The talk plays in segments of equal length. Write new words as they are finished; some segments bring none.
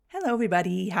Hello,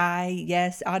 everybody. Hi.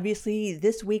 Yes, obviously,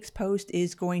 this week's post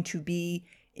is going to be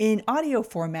in audio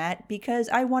format because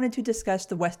I wanted to discuss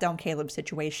the West Elm Caleb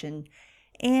situation.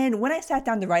 And when I sat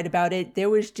down to write about it,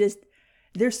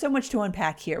 there's so much to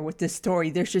unpack here with this story.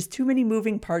 There's just too many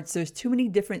moving parts. There's too many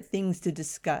different things to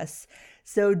discuss.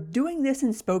 So doing this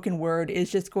in spoken word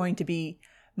is just going to be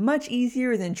much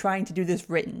easier than trying to do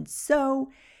this written. So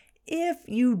if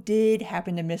you did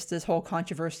happen to miss this whole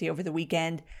controversy over the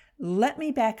weekend, let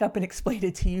me back up and explain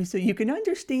it to you so you can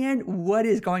understand what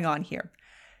is going on here.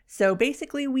 So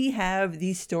basically we have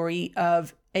the story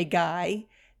of a guy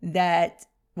that,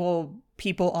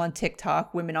 people on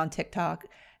TikTok, women on TikTok,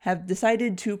 have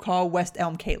decided to call West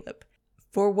Elm Caleb.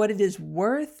 For what it is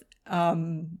worth,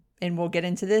 and we'll get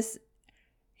into this,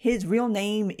 his real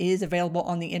name is available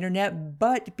on the internet,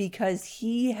 but because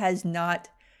he has not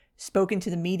spoken to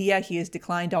the media, he has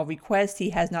declined all requests, he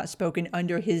has not spoken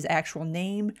under his actual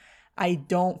name, I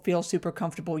don't feel super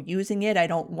comfortable using it. I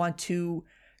don't want to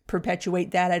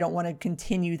perpetuate that. I don't want to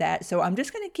continue that. So I'm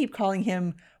just going to keep calling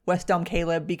him West Elm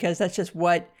Caleb because that's just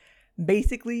what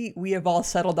basically we have all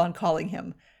settled on calling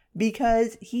him.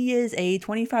 Because he is a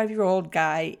 25-year-old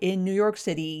guy in New York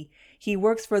City. He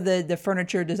works for the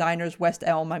furniture designers West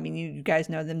Elm. I mean, you guys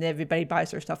know them. Everybody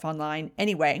buys their stuff online.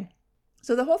 Anyway,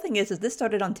 so the whole thing is this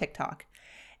started on TikTok.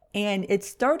 And it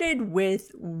started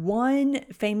with one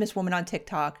famous woman on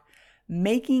TikTok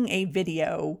making a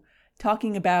video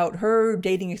talking about her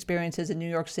dating experiences in New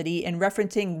York City and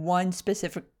referencing one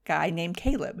specific guy named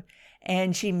Caleb.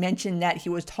 And she mentioned that he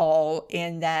was tall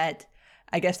and that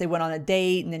I guess they went on a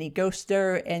date and then he ghosted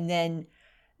her. And then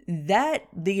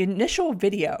the initial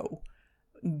video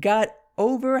got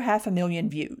over 500,000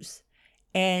 views.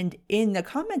 And in the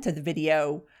comments of the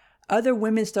video, other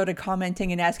women started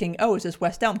commenting and asking, oh, is this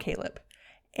West Elm Caleb?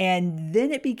 And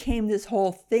then it became this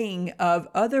whole thing of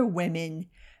other women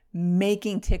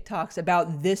making TikToks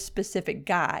about this specific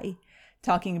guy,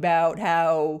 talking about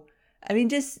how,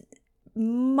 just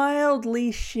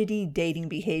mildly shitty dating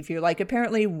behavior. Like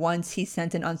apparently once he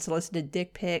sent an unsolicited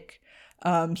dick pic.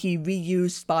 He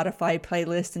reused Spotify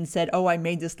playlists and said, oh, I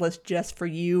made this list just for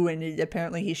you. And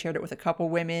apparently he shared it with a couple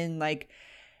women. Like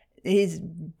his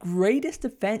greatest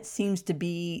offense seems to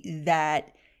be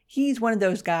that he's one of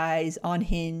those guys on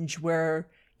Hinge where,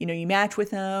 you match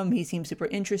with him. He seems super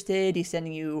interested. He's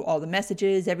sending you all the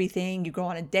messages, everything. You go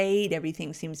on a date.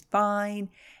 Everything seems fine.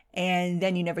 And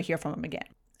then you never hear from him again.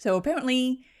 So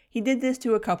apparently he did this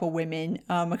to a couple women.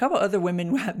 A couple other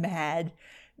women got mad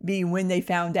when they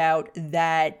found out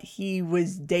that he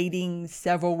was dating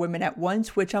several women at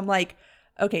once, which I'm like,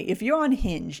 okay, if you're on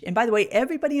Hinge, and by the way,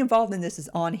 everybody involved in this is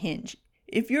on Hinge.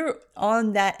 If you're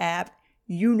on that app,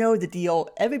 you know the deal.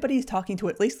 Everybody's talking to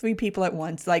at least 3 people at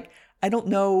once. Like, I don't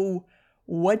know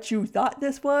what you thought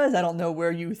this was. I don't know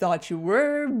where you thought you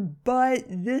were, but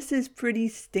this is pretty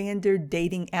standard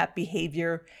dating app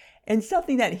behavior and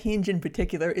something that Hinge in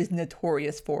particular is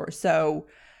notorious for. So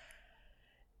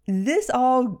this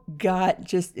all got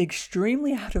just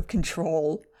extremely out of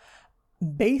control.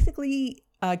 Basically,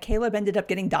 Caleb ended up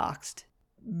getting doxxed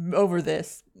over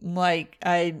this. What?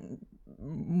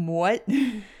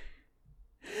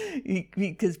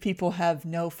 Because people have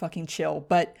no fucking chill.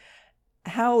 But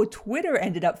how Twitter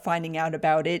ended up finding out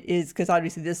about it is because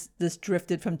obviously this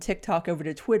drifted from TikTok over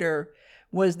to Twitter.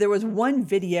 There was one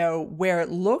video where it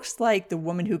looks like the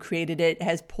woman who created it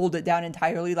has pulled it down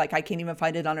entirely. Like I can't even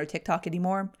find it on her TikTok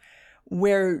anymore.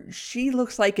 Where she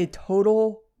looks like a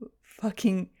total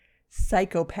fucking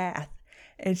psychopath.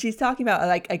 And she's talking about,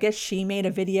 I guess she made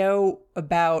a video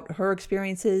about her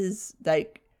experiences.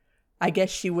 I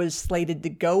guess she was slated to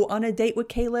go on a date with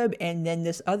Caleb. And then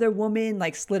this other woman,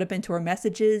 slid up into her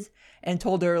messages and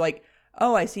told her,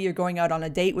 oh, I see you're going out on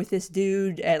a date with this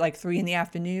dude at 3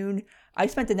 p.m. I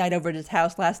spent the night over at his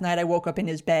house last night. I woke up in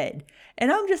his bed.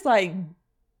 And I'm just like,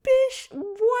 bish,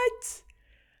 what?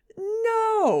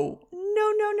 No.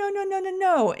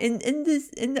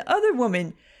 And the other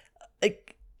woman,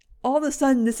 all of a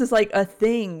sudden, this is a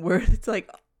thing where it's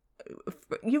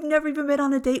you've never even been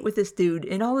on a date with this dude.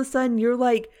 And all of a sudden, you're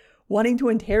wanting to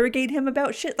interrogate him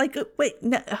about shit. Wait,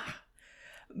 no.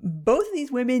 Both of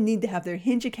these women need to have their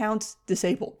Hinge accounts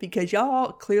disabled because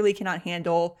y'all clearly cannot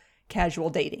handle casual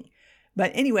dating.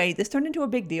 But anyway, this turned into a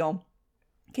big deal.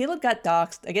 Caleb got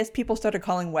doxxed. I guess people started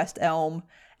calling West Elm,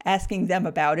 asking them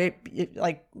about it.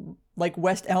 Like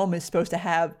West Elm is supposed to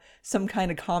have some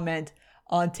kind of comment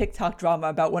on TikTok drama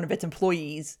about one of its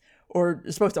employees, or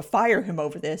is supposed to fire him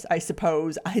over this, I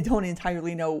suppose. I don't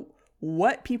entirely know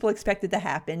what people expected to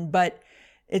happen, but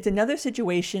it's another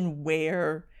situation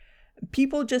where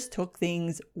people just took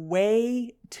things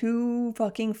way too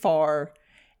fucking far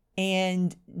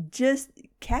and just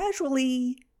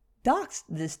casually doxed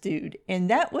this dude. And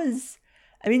that was,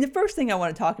 the first thing I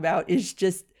want to talk about is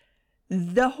just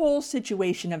the whole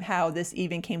situation of how this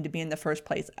even came to be in the first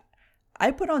place.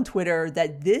 I put on Twitter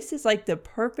that this is like the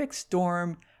perfect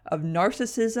storm of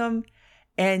narcissism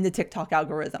and the TikTok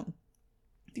algorithm.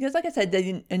 Because like I said,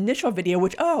 the initial video,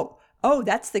 which,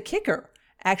 that's the kicker.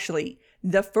 Actually,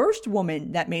 the first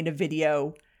woman that made a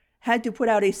video had to put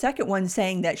out a second one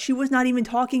saying that she was not even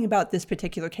talking about this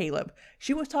particular Caleb.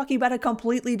 She was talking about a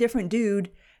completely different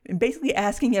dude and basically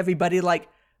asking everybody like,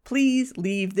 please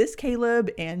leave this Caleb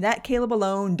and that Caleb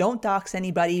alone. Don't dox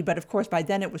anybody. But of course, by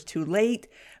then it was too late.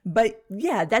 But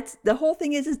yeah, that's the whole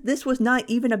thing is this was not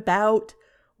even about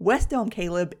West Elm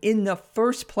Caleb in the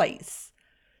first place.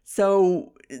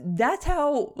 So that's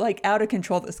how like out of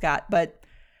control this got. But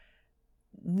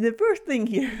the first thing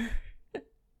here,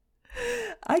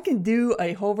 I can do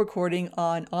a whole recording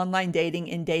on online dating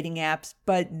and dating apps,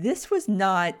 but this was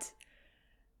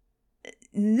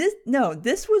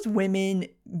women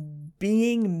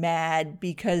being mad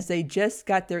because they just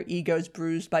got their egos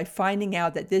bruised by finding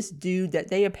out that this dude that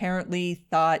they apparently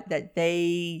thought that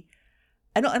I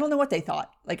don't know what they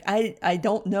thought. Like, I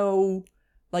don't know,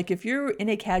 like if you're in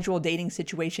a casual dating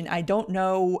situation, I don't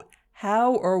know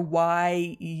how or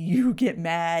why you get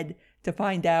mad to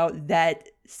find out that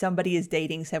somebody is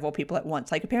dating several people at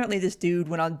once. Like apparently this dude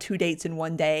went on 2 dates in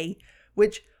one day,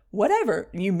 which whatever.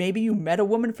 Maybe you met a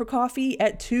woman for coffee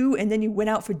at 2 and then you went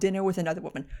out for dinner with another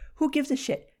woman. Who gives a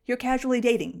shit? You're casually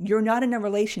dating. You're not in a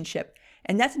relationship.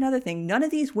 And that's another thing. None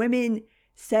of these women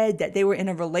said that they were in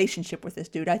a relationship with this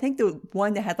dude. I think the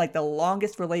one that had like the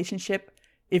longest relationship,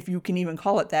 if you can even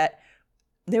call it that,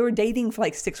 they were dating for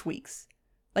like 6 weeks.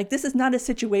 Like this is not a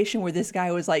situation where this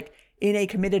guy was like in a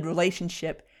committed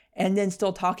relationship and then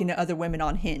still talking to other women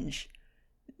on Hinge.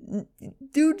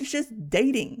 Dude's just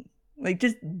dating. Like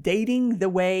just dating the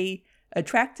way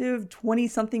attractive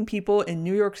 20-something people in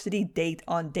New York City date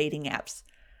on dating apps.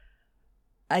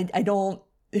 I don't...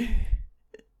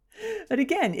 But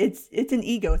again, it's an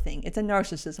ego thing. It's a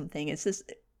narcissism thing. It's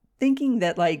just thinking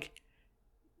that like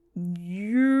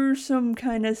you're some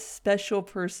kind of special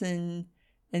person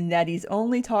and that he's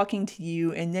only talking to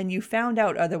you and then you found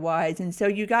out otherwise and so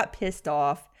you got pissed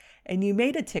off and you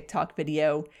made a TikTok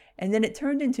video and then it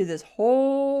turned into this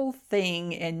whole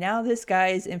thing and now this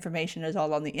guy's information is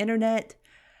all on the internet.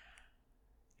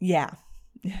 Yeah.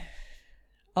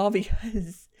 All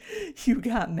because you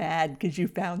got mad because you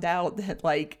found out that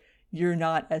like you're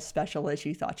not as special as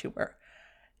you thought you were.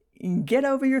 Get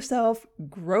over yourself,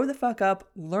 grow the fuck up,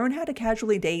 learn how to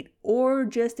casually date, or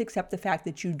just accept the fact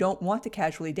that you don't want to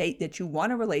casually date, that you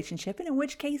want a relationship, and in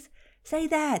which case, say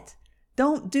that.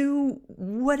 Don't do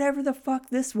whatever the fuck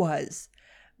this was.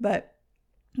 But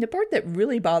the part that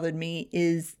really bothered me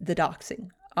is the doxing,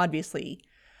 obviously.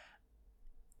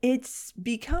 It's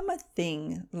become a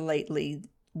thing lately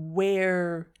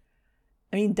where,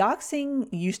 doxing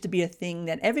used to be a thing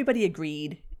that everybody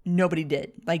agreed nobody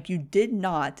did. Like you did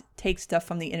not take stuff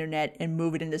from the internet and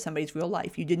move it into somebody's real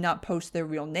life. You did not post their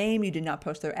real name. You did not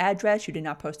post their address. You did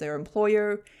not post their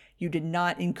employer. You did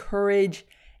not encourage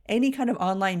any kind of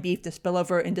online beef to spill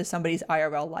over into somebody's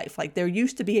IRL life. Like there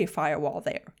used to be a firewall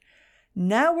there.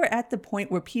 Now we're at the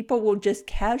point where people will just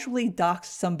casually dox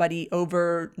somebody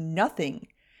over nothing.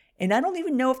 And I don't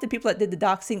even know if the people that did the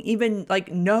doxing even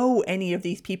like know any of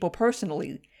these people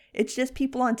personally. It's just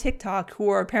people on TikTok who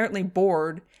are apparently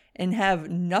bored and have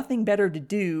nothing better to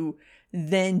do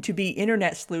than to be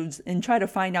internet sleuths and try to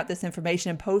find out this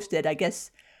information and post it, I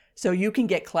guess, so you can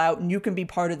get clout and you can be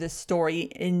part of this story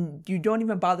and you don't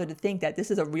even bother to think that this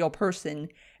is a real person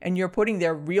and you're putting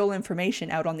their real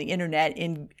information out on the internet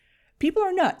and people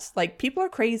are nuts. Like people are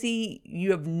crazy.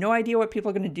 You have no idea what people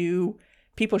are going to do.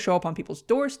 People show up on people's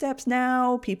doorsteps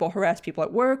now. People harass people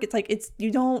at work. It's like,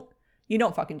 you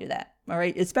don't fucking do that. All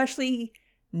right. Especially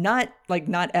not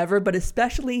ever, but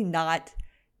especially not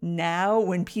now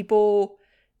when people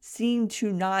seem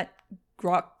to not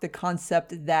grok the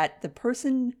concept that the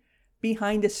person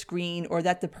behind a screen or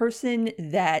that the person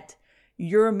that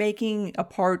you're making a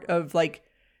part of, like,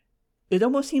 it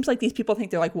almost seems like these people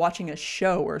think they're like watching a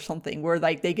show or something where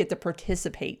like they get to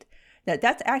participate.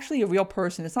 That's actually a real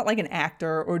person. It's not like an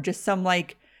actor or just some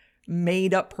like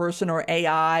made up person or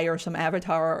AI or some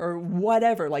avatar or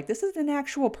whatever. Like this is an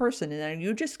actual person and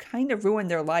you just kind of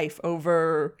ruined their life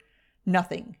over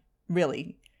nothing,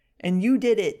 really. And you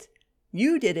did it.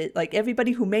 You did it. Like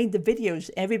everybody who made the videos,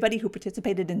 everybody who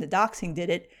participated in the doxing did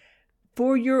it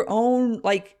for your own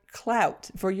like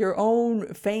clout, for your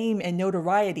own fame and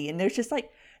notoriety. And there's just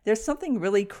like, there's something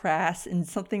really crass and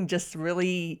something just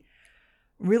really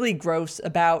really gross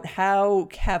about how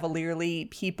cavalierly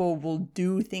people will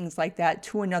do things like that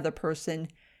to another person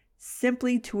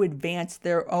simply to advance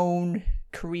their own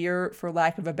career, for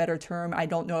lack of a better term. I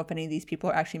don't know if any of these people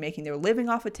are actually making their living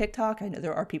off of TikTok. I know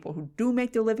there are people who do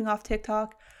make their living off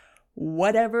TikTok,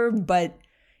 whatever, but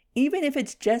even if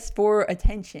it's just for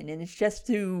attention and it's just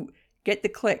to get the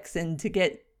clicks and to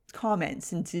get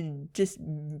comments and to just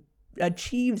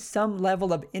achieve some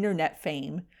level of internet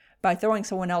fame by throwing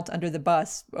someone else under the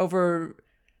bus over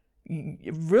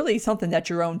really something that's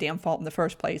your own damn fault in the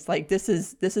first place. Like, this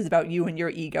is about you and your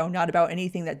ego, not about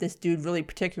anything that this dude really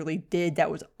particularly did that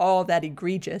was all that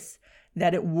egregious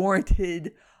that it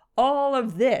warranted all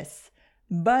of this.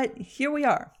 But here we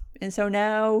are. And so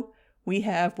now we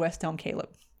have West Elm Caleb.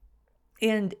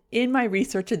 And in my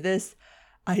research of this,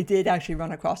 I did actually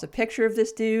run across a picture of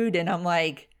this dude, and I'm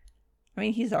like, I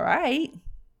mean, he's all right.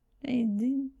 He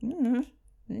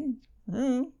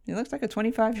looks like a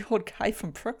 25-year-old guy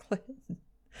from Brooklyn.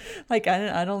 Like,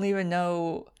 I don't even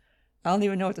know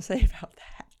what to say about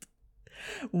that.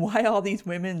 Why all these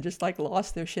women just like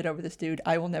lost their shit over this dude,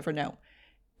 I will never know.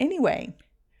 Anyway,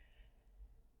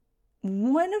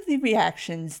 one of the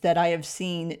reactions that I have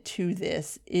seen to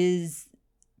this is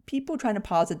people trying to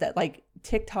posit that like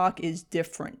TikTok is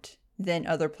different than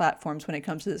other platforms when it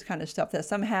comes to this kind of stuff, that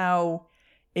somehow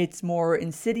it's more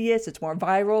insidious, it's more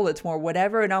viral, it's more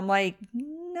whatever. And I'm like,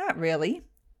 not really.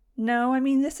 No, I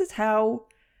mean, this is how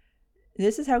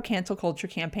cancel culture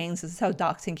campaigns, this is how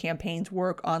doxing campaigns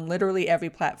work on literally every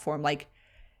platform. Like,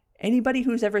 anybody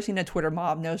who's ever seen a Twitter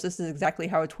mob knows this is exactly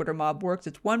how a Twitter mob works.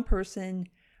 It's one person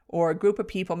or a group of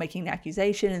people making an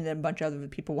accusation, and then a bunch of other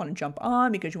people want to jump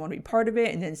on because you want to be part of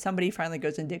it. And then somebody finally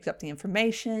goes and digs up the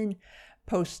information,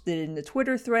 posts it in the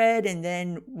Twitter thread, and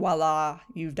then voila,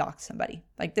 you've doxed somebody.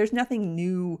 Like, there's nothing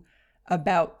new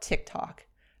about TikTok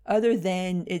other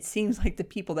than it seems like the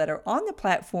people that are on the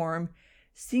platform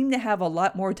seem to have a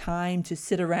lot more time to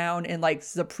sit around and like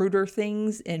Zapruder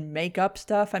things and make up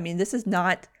stuff. I mean, this is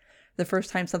not the first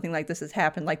time something like this has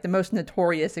happened. Like, the most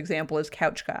notorious example is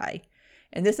Couch Guy.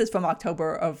 And this is from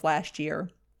October of last year.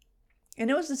 And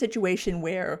it was a situation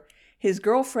where his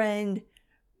girlfriend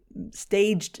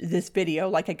staged this video.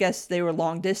 Like, I guess they were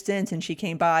long distance and she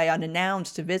came by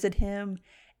unannounced to visit him.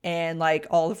 And like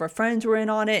all of her friends were in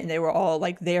on it, and they were all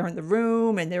like there in the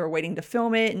room and they were waiting to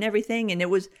film it and everything. And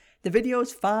the video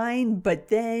was fine, but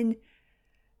then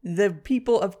the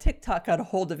people of TikTok got a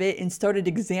hold of it and started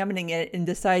examining it and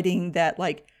deciding that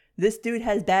like this dude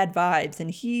has bad vibes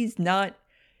and he's not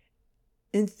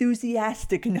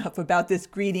enthusiastic enough about this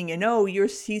greeting, and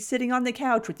he's sitting on the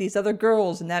couch with these other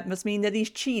girls and that must mean that he's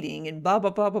cheating and blah blah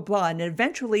blah blah blah. And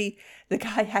eventually the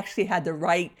guy actually had to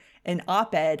write an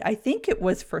op-ed. I think it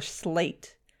was for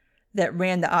Slate that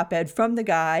ran the op-ed from the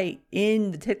guy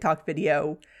in the TikTok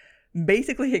video,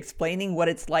 basically explaining what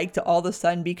it's like to all of a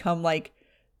sudden become like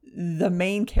the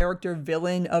main character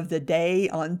villain of the day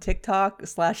on TikTok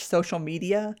 / social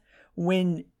media,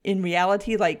 when in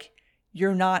reality, like,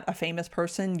 you're not a famous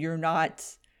person. You're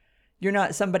not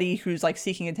somebody who's like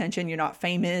seeking attention. You're not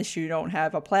famous. You don't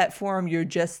have a platform. You're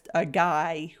just a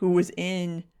guy who was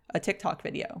in a TikTok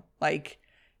video. Like,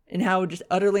 and how just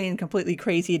utterly and completely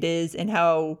crazy it is, and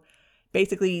how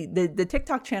basically the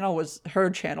TikTok channel was her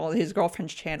channel, his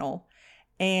girlfriend's channel.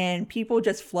 And people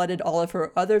just flooded all of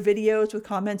her other videos with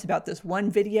comments about this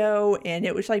one video. And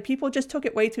it was like, people just took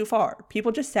it way too far.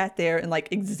 People just sat there and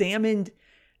like examined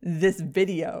this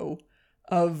video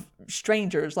of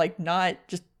strangers, like not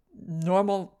just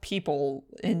normal people,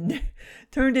 and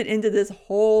turned it into this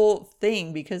whole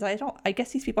thing because I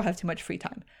guess these people have too much free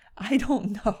time. I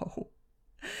don't know.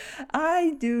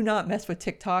 I do not mess with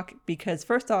TikTok because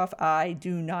first off, I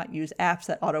do not use apps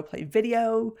that autoplay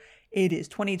video. It is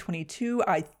 2022.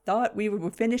 I thought we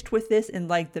were finished with this in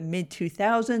like the mid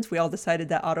 2000s. We all decided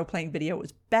that autoplaying video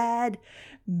was bad,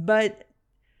 but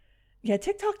yeah,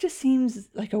 TikTok just seems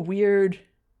like a weird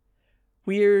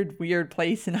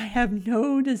place, and I have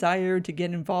no desire to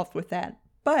get involved with that.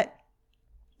 But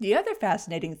the other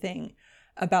fascinating thing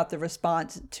about the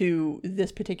response to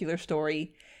this particular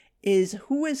story is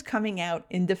who is coming out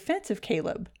in defense of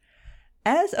Caleb.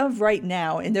 As of right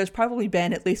now, and there's probably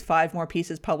been at least 5 more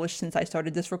pieces published since I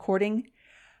started this recording,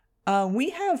 we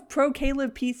have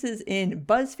pro-Caleb pieces in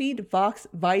BuzzFeed, Vox,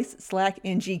 Vice, Slack,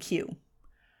 and GQ,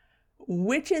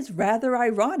 which is rather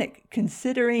ironic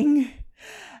considering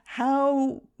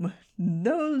how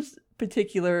those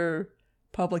particular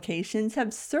publications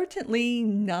have certainly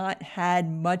not had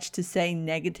much to say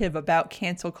negative about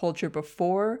cancel culture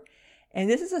before. And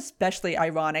this is especially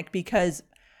ironic because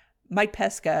Mike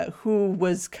Pesca, who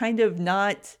was kind of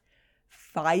not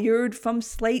fired from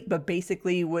Slate, but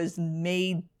basically was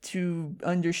made to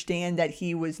understand that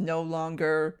he was no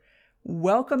longer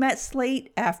welcome at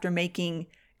Slate after making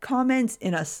comments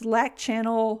in a Slack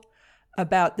channel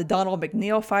about the Donald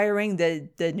McNeil firing,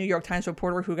 the New York Times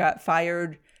reporter who got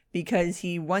fired because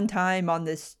he one time on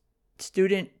this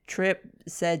student trip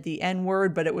said the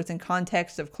N-word, but it was in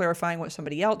context of clarifying what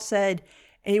somebody else said.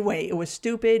 Anyway, it was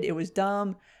stupid. It was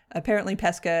dumb. Apparently,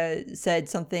 Pesca said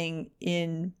something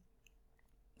in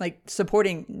like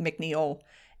supporting McNeil,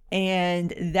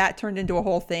 and that turned into a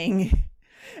whole thing.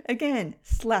 Again,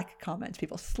 Slack comments,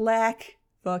 people. Slack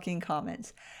fucking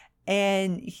comments.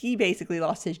 And he basically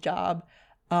lost his job.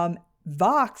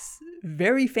 Vox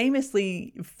very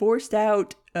famously forced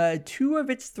out 2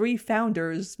 of its 3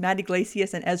 founders, Matt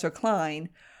Iglesias and Ezra Klein,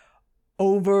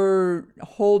 over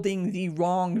holding the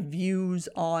wrong views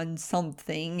on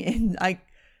something. And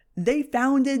they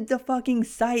founded the fucking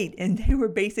site and they were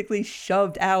basically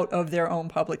shoved out of their own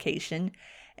publication.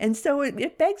 And so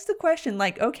it begs the question,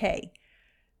 like, okay,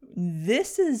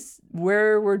 this is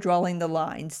where we're drawing the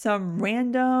line. Some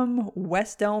random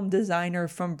West Elm designer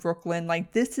from Brooklyn,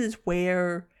 like this is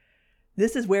where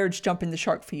it's jumping the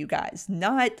shark for you guys.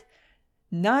 Not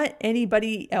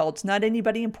anybody else, not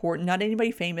anybody important, not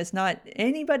anybody famous, not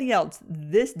anybody else.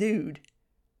 This dude.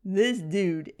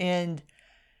 And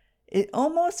it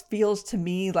almost feels to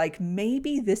me like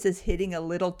maybe this is hitting a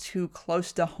little too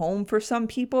close to home for some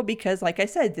people because, like I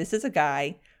said, this is a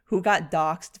guy who got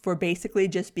doxxed for basically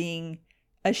just being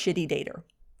a shitty dater,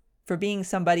 for being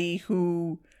somebody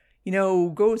who, you know,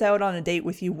 goes out on a date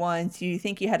with you once, you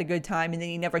think you had a good time, and then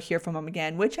you never hear from him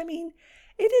again, which, I mean,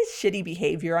 it is shitty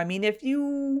behavior. I mean, if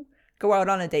you go out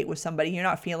on a date with somebody, you're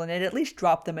not feeling it, at least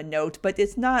drop them a note, but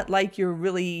it's not like you're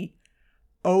really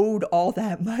owed all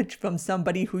that much from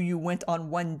somebody who you went on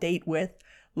one date with,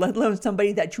 let alone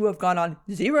somebody that you have gone on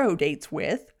 0 dates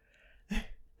with.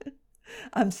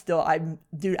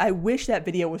 Dude, I wish that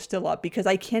video was still up because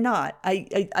I cannot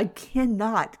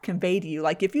convey to you.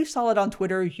 Like, if you saw it on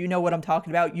Twitter, you know what I'm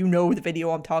talking about. You know the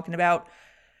video I'm talking about.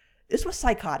 This was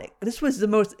psychotic. This was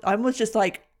I was just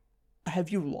like, have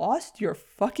you lost your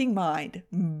fucking mind?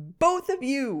 Both of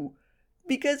you.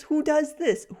 Because who does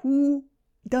this?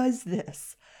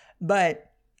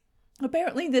 But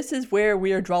apparently this is where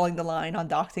we are drawing the line on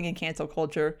doxing and cancel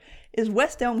culture, is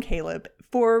West Elm Caleb,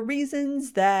 for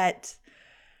reasons that,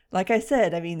 like I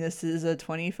said, I mean, this is a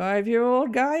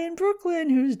 25-year-old guy in Brooklyn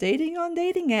who's dating on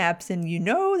dating apps, and you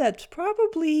know that's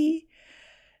probably,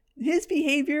 his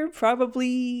behavior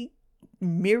probably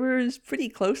mirrors pretty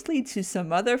closely to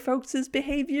some other folks'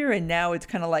 behavior, and now it's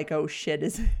kind of like, oh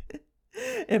shit,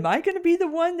 am I going to be the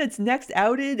one that's next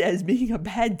outed as being a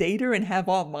bad dater and have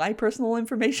all my personal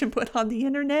information put on the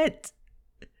internet?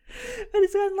 But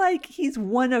it's not like he's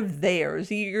one of theirs.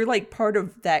 You're like part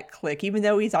of that clique, even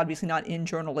though he's obviously not in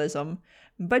journalism.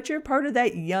 But you're part of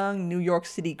that young New York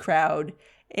City crowd.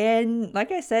 And like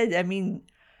I said, I mean,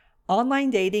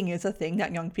 online dating is a thing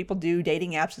that young people do.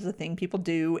 Dating apps is a thing people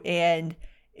do. And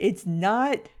it's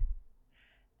not,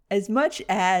 as much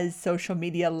as social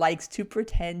media likes to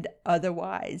pretend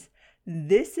otherwise,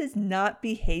 this is not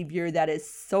behavior that is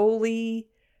solely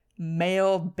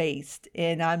male-based.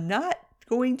 And I'm not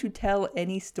going to tell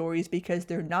any stories because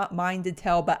they're not mine to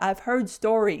tell, but I've heard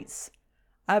stories.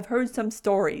 I've heard some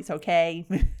stories, okay?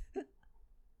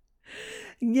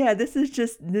 Yeah, this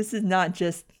is not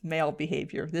just male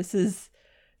behavior. This is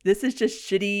just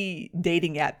shitty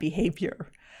dating app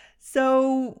behavior.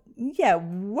 So, yeah,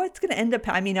 what's going to end up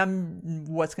happening?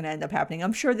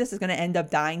 I'm sure this is going to end up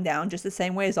dying down just the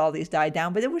same way as all these died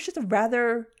down, but it was just a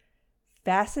rather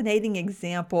fascinating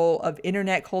example of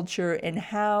internet culture and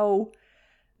how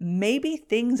maybe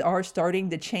things are starting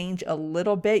to change a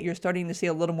little bit. You're starting to see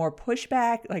a little more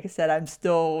pushback. Like I said, I'm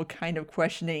still kind of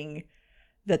questioning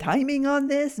the timing on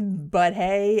this, but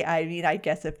hey, I mean, I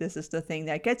guess if this is the thing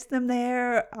that gets them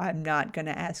there, I'm not going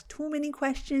to ask too many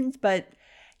questions, but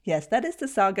yes, that is the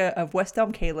saga of West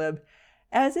Elm Caleb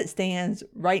as it stands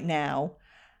right now.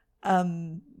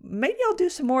 Maybe I'll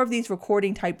do some more of these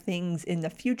recording type things in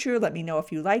the future. Let me know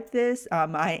if you like this.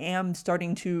 I am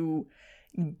starting to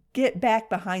get back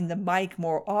behind the mic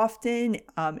more often.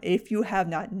 If you have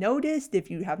not noticed, if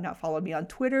you have not followed me on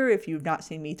Twitter, if you've not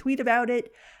seen me tweet about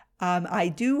it, I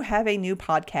do have a new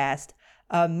podcast.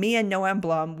 Me and Noam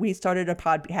Blum, we started a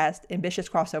podcast, Ambitious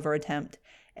Crossover Attempt.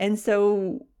 And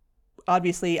so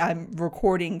obviously I'm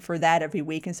recording for that every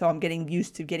week. And so I'm getting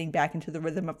used to getting back into the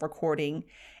rhythm of recording.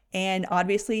 And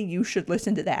obviously you should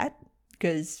listen to that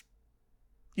because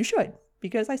you should.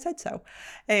 Because I said so.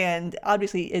 And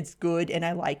obviously it's good and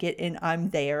I like it and I'm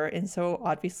there. And so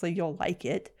obviously you'll like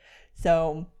it.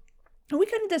 So we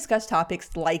kind of discuss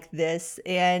topics like this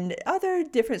and other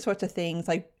different sorts of things.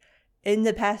 Like in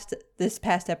this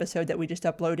past episode that we just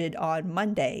uploaded on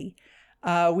Monday,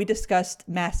 we discussed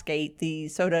Maskate, the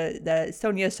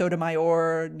Sonia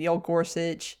Sotomayor, Neil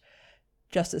Gorsuch,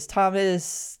 Justice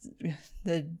Thomas,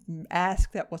 the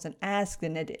ask that wasn't asked,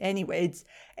 and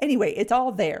it's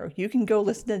all there. You can go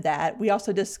listen to that. We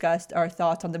also discussed our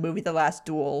thoughts on the movie The Last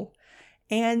Duel.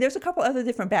 And there's a couple other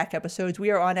different back episodes.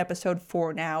 We are on episode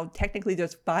 4 now. Technically,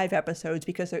 there's 5 episodes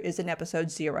because there is an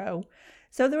episode 0.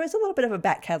 So there is a little bit of a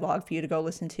back catalog for you to go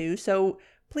listen to. So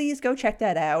please go check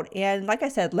that out. And like I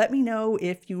said, let me know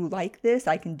if you like this.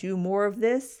 I can do more of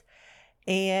this.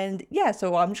 And yeah,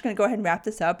 so I'm just going to go ahead and wrap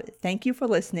this up. Thank you for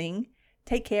listening.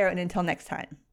 Take care, and until next time.